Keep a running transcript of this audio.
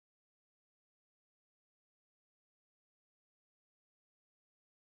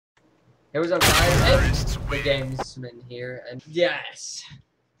Hey, what's up, guys? The gamesman here, and yes,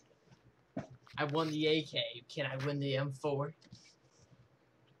 I won the AK. Can I win the M4?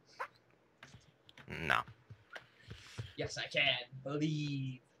 No. Yes, I can.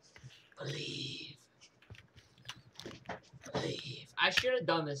 Believe. Believe. Believe. I should have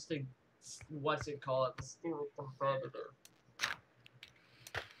done this to, what's it called? The stupid competitor.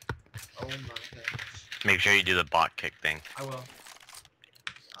 Oh my gosh. Make sure you do the bot kick thing. I will.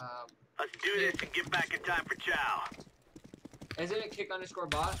 Let's do this and get back in time for chow. Isn't it kick _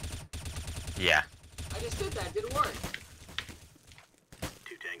 bot? Yeah. I just did that. Didn't work. 2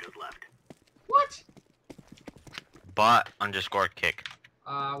 tangos left. What? Bot _ kick.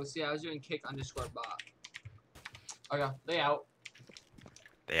 I was doing kick _ bot. Okay, they out.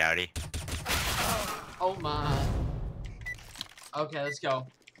 They outie. Oh my. Okay, let's go.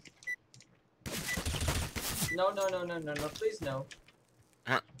 No, please no.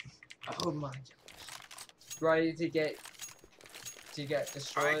 Huh. Oh my gosh. Ready to get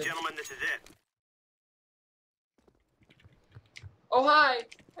destroyed. Alright, gentlemen, this is it. Oh hi!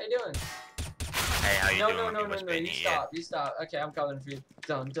 How you doing? Hey, how you doing? No, you stop. Okay, I'm coming for you.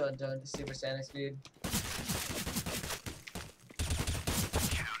 Dun, Super Sonic speed.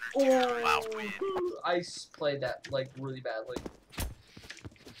 Oh, Wow. I played that like really badly.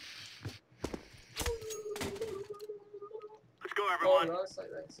 Let's go, everyone. Oh, like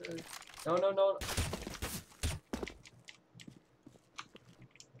that. No.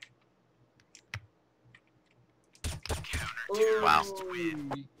 Wow.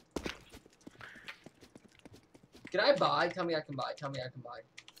 Can I buy? Tell me I can buy.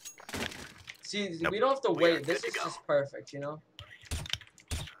 See, Nope. we don't have to We are wait. This good is to go. just perfect, you know?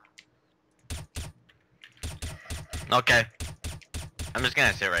 Okay. I'm just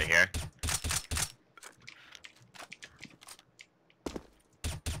gonna sit right here.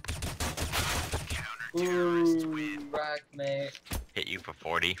 Ooh, rack, mate. Hit you for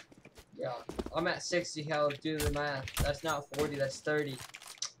 40. Yeah, I'm at 60 health. Do the math. That's not 40. That's 30.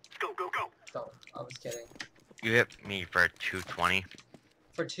 Go. Don't. I was kidding. You hit me for 220.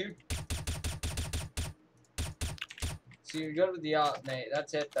 For 2. So you're good with the op, mate.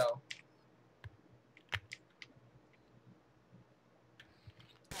 That's it, though.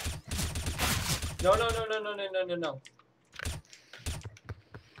 No.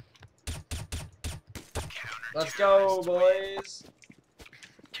 Let's go, boys.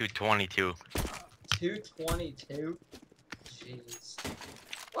 222. 222. Jeez.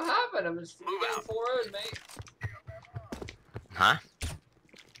 What happened? I'm just Move getting out. forward, mate. Huh?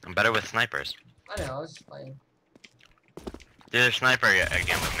 I'm better with snipers. I know. I was just playing. Do the sniper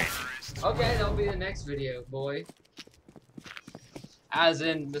again with me. Okay, that'll be the next video, boy. As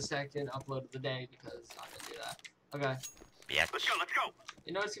in the second upload of the day, because I'm gonna do that. Okay. Yeah. Let's go.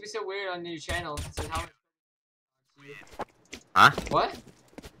 You know, it's gonna be so weird on your channel. It says how. Huh? What?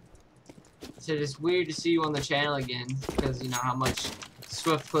 So it's weird to see you on the channel again, because you know how much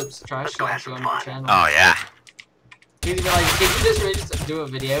Swift Clips trash Let's go have talks you on some your fun. channel. Oh yeah. He'd be like, "Did you just really just do a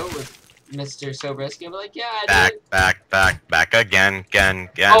video with Mr. So Brisky?" I'm like, "Yeah, I did." Back again.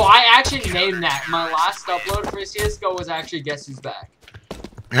 Oh, I actually named that. My last upload for CSGO was actually Guess Who's Back.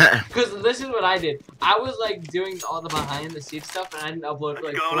 Because this is what I did. I was like doing all the behind the scenes stuff, and I didn't upload for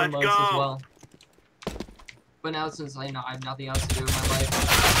like 4 Let's months go. as well. But now since I have nothing else to do in my life.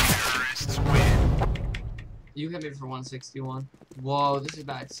 You hit me for 161. Whoa, this is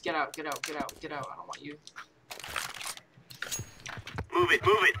bad. Just get out. I don't want you. Move it.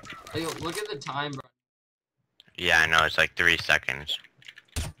 Hey, yo, look at the time, bro. Yeah, I know. It's like 3 seconds.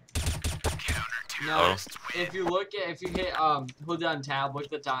 No, Oh. if you hit hold down tab, look at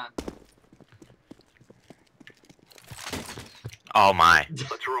the time. Oh my.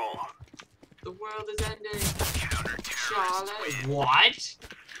 Let's roll. The world is ending. Charlotte. What?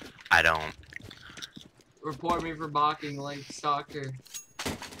 I don't. Report me for balking like stalker.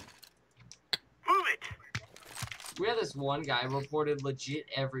 Move it. We had this one guy reported legit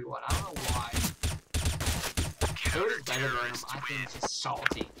everyone. I don't know why. They were just better than him. I think it's just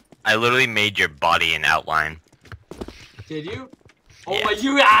salty. I literally made your body an outline. Did you? Oh Yeah. my,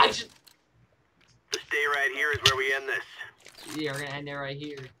 you actually. This day right here is where we end this. Yeah, we're gonna end it right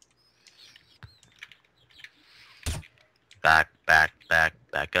here. Back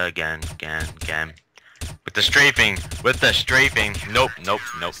again. With the strafing. Nope.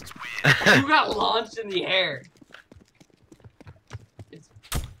 You got launched in the air.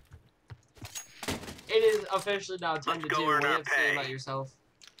 It is officially now 10 to 2. Let's go What earn do you our have to say pay. about yourself?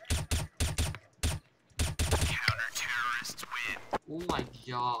 Oh my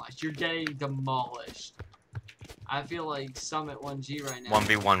gosh, you're getting demolished. I feel like Summit 1G right now.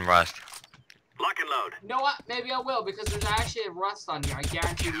 1v1 Rust. reload. You know what? Maybe I will, because there's actually a Rust on here. I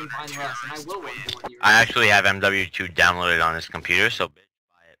guarantee you can find Rust, and I will run for 1 year. I actually have MW2 downloaded on this computer, so bitch,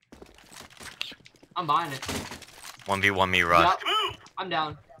 buy it. I'm buying it. 1v1 me, Rust. Yep. I'm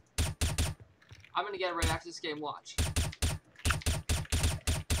down. I'm gonna get it right after this game. Watch.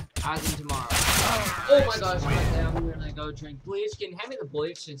 As in tomorrow. Oh my gosh, okay, I'm gonna go drink bleach. Can you hand me the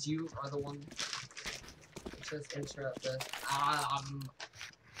bleach since you are the one that says interrupt this?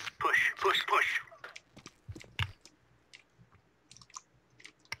 Push, push, push.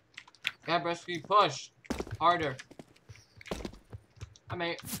 Yeah, Brisky, push. Harder. I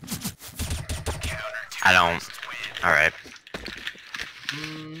mean. I don't. Alright.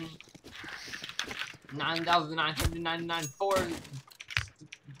 9,999 4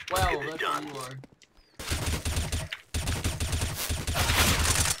 12. That's what you are.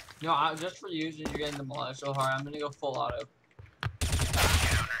 No, just for you, since you're getting demolished so hard, I'm gonna go full auto.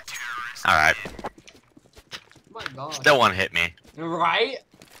 Alright. Oh my god. Still one hit me. Right?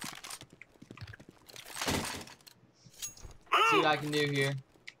 See what I can do here.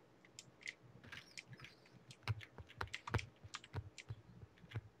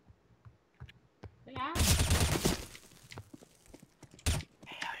 Yeah.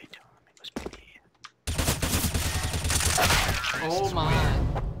 Hey, how you doing? Let me whisper to you. Oh my.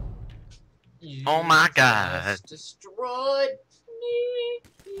 You Oh my god. just destroyed me.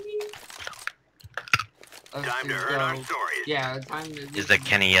 Time to earn our stories. Yeah, time to. Is the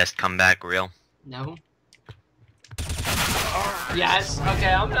Kenny S comeback real? No. Yes.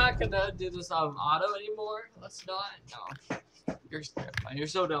 Okay, I'm not gonna do this on auto anymore. Let's not. No. You're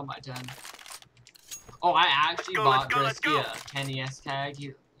so dumb, my 10. Oh, I actually bought Brisky a Kenny S tag.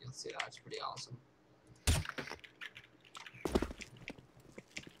 You'll see that. It's pretty awesome.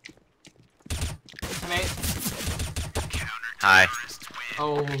 Mate. Hi.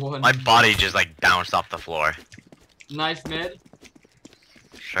 Oh, My body just like bounced off the floor. Knife mid.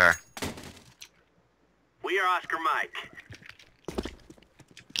 Sure. We are Oscar Mike.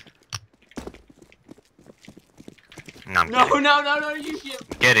 No, I'm kidding. No, you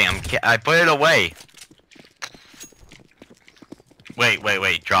can't. I put it away.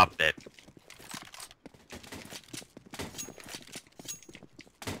 Wait, dropped it.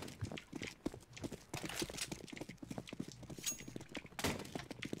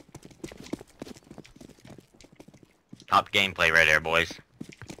 Top gameplay right there, boys.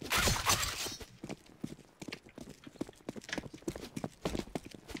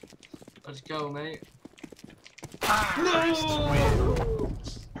 Let's go, mate. No!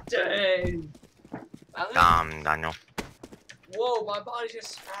 Dang. Daniel. Whoa, my body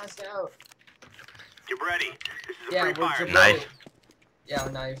just spazzed out. Get ready. This is a Yeah, free we're fire. just Knife. Yeah,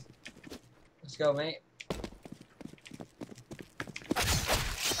 knife. Let's go, mate.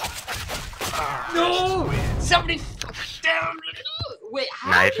 No! Somebody down. Wait,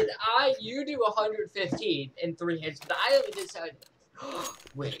 how Knife. did you do 115 in 3 hits, but I only did 7.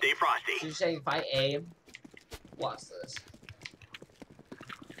 Wait. Stay frosty. So you're saying if I aim? Watch this.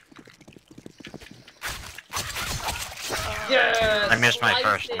 Yes! I missed my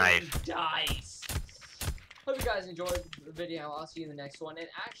first slicing knife. Dice. Hope you guys enjoyed the video. I'll see you in the next one. And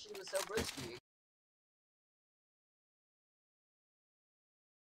actually, with so Brisky.